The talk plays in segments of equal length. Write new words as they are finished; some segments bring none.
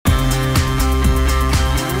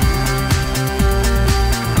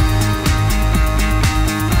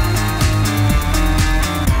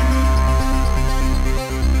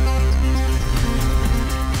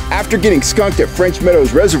After getting skunked at French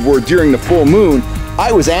Meadows Reservoir during the full moon,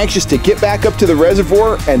 I was anxious to get back up to the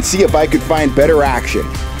reservoir and see if I could find better action.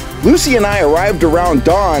 Lucy and I arrived around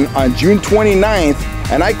dawn on June 29th,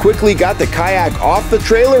 and I quickly got the kayak off the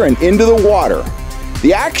trailer and into the water.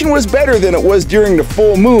 The action was better than it was during the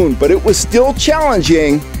full moon, but it was still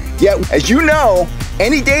challenging. Yet, as you know,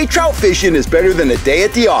 any day trout fishing is better than a day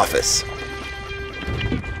at the office.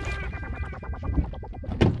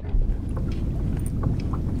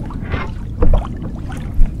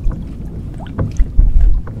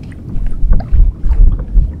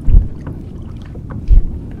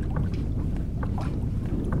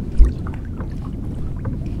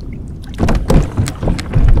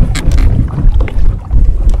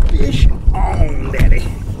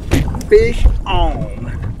 Fish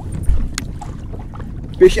on.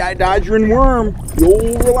 Fish-eye dodger and worm, the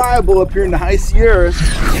old reliable up here in the high Sierras.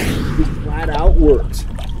 Just flat out works.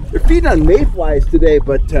 They're feeding on mayflies today,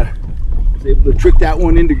 but I was able to trick that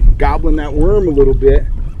one into gobbling that worm a little bit,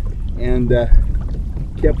 and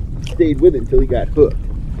stayed with it until he got hooked.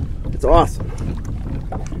 It's awesome.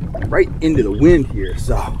 Right into the wind here,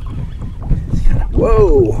 so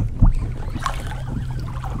whoa.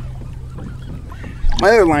 My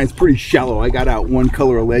other line's pretty shallow. I got out one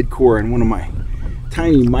color of lead core and one of my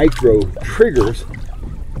tiny micro triggers,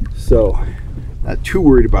 so not too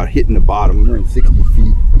worried about hitting the bottom. We're in 60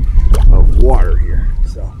 feet of water here,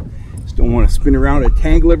 so just don't want to spin around and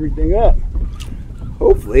tangle everything up.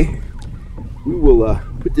 Hopefully we will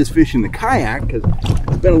put this fish in the kayak, because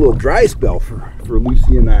it's been a little dry spell for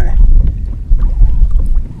Lucy and I.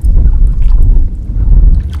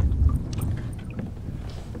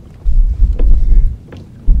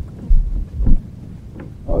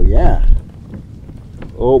 Oh yeah.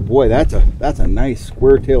 Oh boy, that's a nice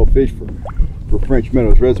square tail fish for French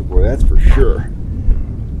Meadows Reservoir, that's for sure.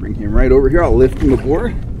 Bring him right over here. I'll lift him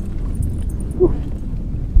aboard.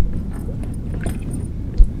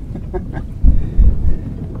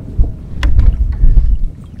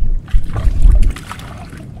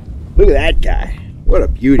 Look at that guy. What a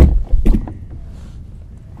beauty.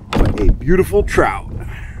 What a beautiful trout.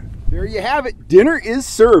 There you have it. Dinner is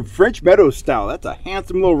served, French Meadows style. That's a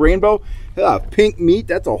handsome little rainbow. Pink meat.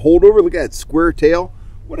 That's a holdover. Look at that square tail.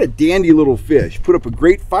 What a dandy little fish. Put up a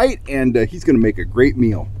great fight, and he's going to make a great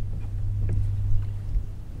meal.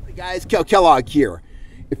 Hey guys, Kel Kellogg here.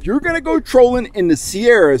 If you're going to go trolling in the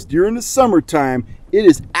Sierras during the summertime, it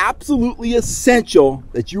is absolutely essential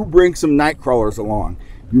that you bring some night crawlers along.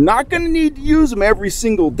 You're not going to need to use them every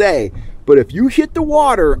single day, but if you hit the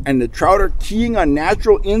water and the trout are keying on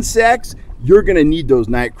natural insects, you're going to need those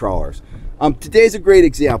night crawlers. Today's a great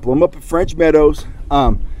example. I'm up at French Meadows.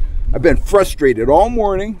 I've been frustrated all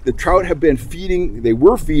morning. The trout have been feeding, they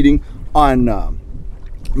were feeding on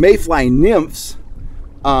mayfly nymphs.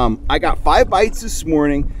 I got 5 bites this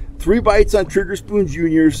morning, 3 bites on Trigger Spoon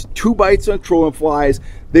Juniors, 2 bites on trolling flies.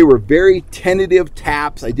 They were very tentative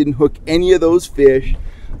taps. I didn't hook any of those fish.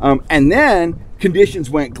 And then conditions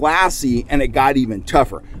went glassy and it got even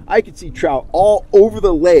tougher. I could see trout all over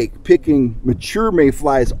the lake picking mature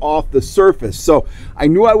mayflies off the surface. So I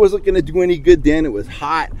knew I wasn't going to do any good then. It was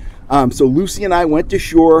hot. So Lucy and I went to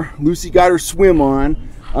shore. Lucy got her swim on.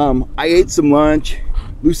 I ate some lunch.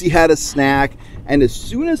 Lucy had a snack. And as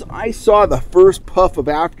soon as I saw the first puff of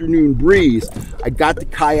afternoon breeze, I got the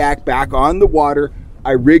kayak back on the water.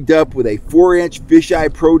 I rigged up with a 4-inch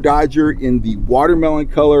fisheye Pro Dodger in the watermelon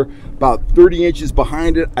color. About 30 inches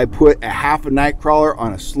behind it, I put a half a night crawler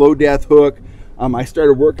on a slow death hook. I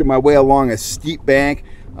started working my way along a steep bank.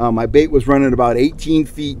 My bait was running about 18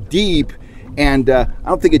 feet deep, and I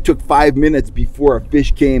don't think it took 5 minutes before a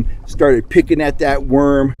fish came, started picking at that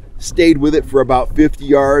worm, stayed with it for about 50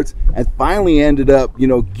 yards, and finally ended up,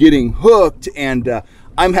 getting hooked. And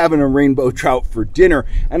I'm having a rainbow trout for dinner,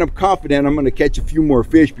 and I'm confident I'm going to catch a few more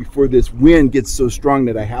fish before this wind gets so strong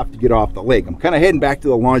that I have to get off the lake. I'm kind of heading back to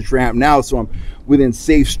the launch ramp now, so I'm within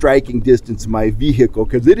safe striking distance of my vehicle,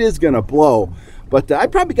 because it is going to blow. But I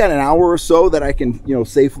probably got an hour or so that I can,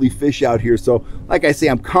 safely fish out here. So like I say,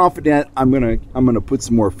 I'm confident I'm gonna put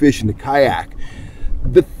some more fish in the kayak.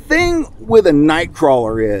 The thing with a night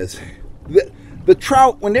crawler is the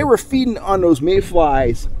trout, when they were feeding on those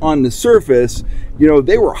mayflies on the surface,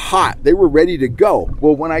 they were hot, they were ready to go.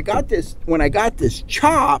 Well, when I got this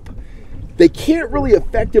chop, they can't really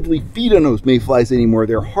effectively feed on those mayflies anymore.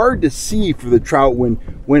 They're hard to see for the trout when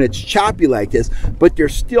it's choppy like this, but they're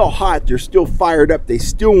still hot, they're still fired up, they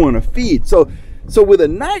still want to feed. So with a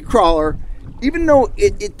night crawler, even though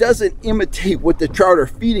it doesn't imitate what the trout are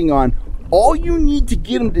feeding on, all you need to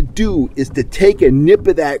get them to do is to take a nip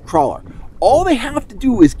of that crawler. All they have to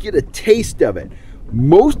do is get a taste of it.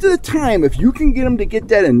 most of the time, if you can get them to get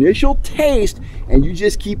that initial taste and you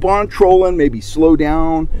just keep on trolling, maybe slow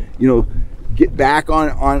down, you know, get back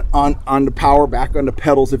on the power, back on the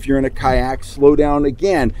pedals if you're in a kayak, slow down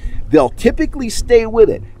again, they'll typically stay with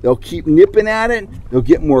it. They'll keep nipping at it. They'll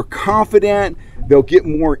get more confident. They'll get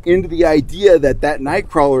more into the idea that that night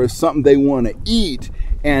crawler is something they want to eat.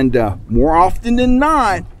 And more often than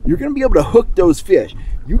not, you're going to be able to hook those fish.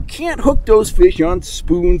 You can't hook those fish on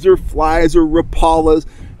spoons or flies or rapalas.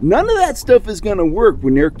 None of that stuff is going to work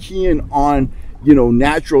when they're keying on, you know,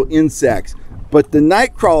 natural insects. But the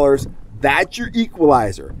night crawlers, that's your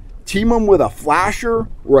equalizer. Team them with a flasher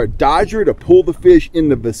or a dodger to pull the fish in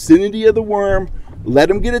the vicinity of the worm. Let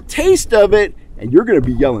them get a taste of it, and you're going to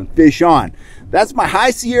be yelling fish on. That's my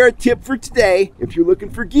High Sierra tip for today. If you're looking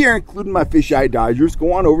for gear, including my fisheye dodgers,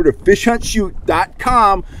 go on over to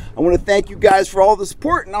fishhuntshoot.com. I want to thank you guys for all the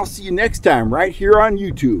support, and I'll see you next time right here on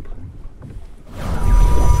YouTube.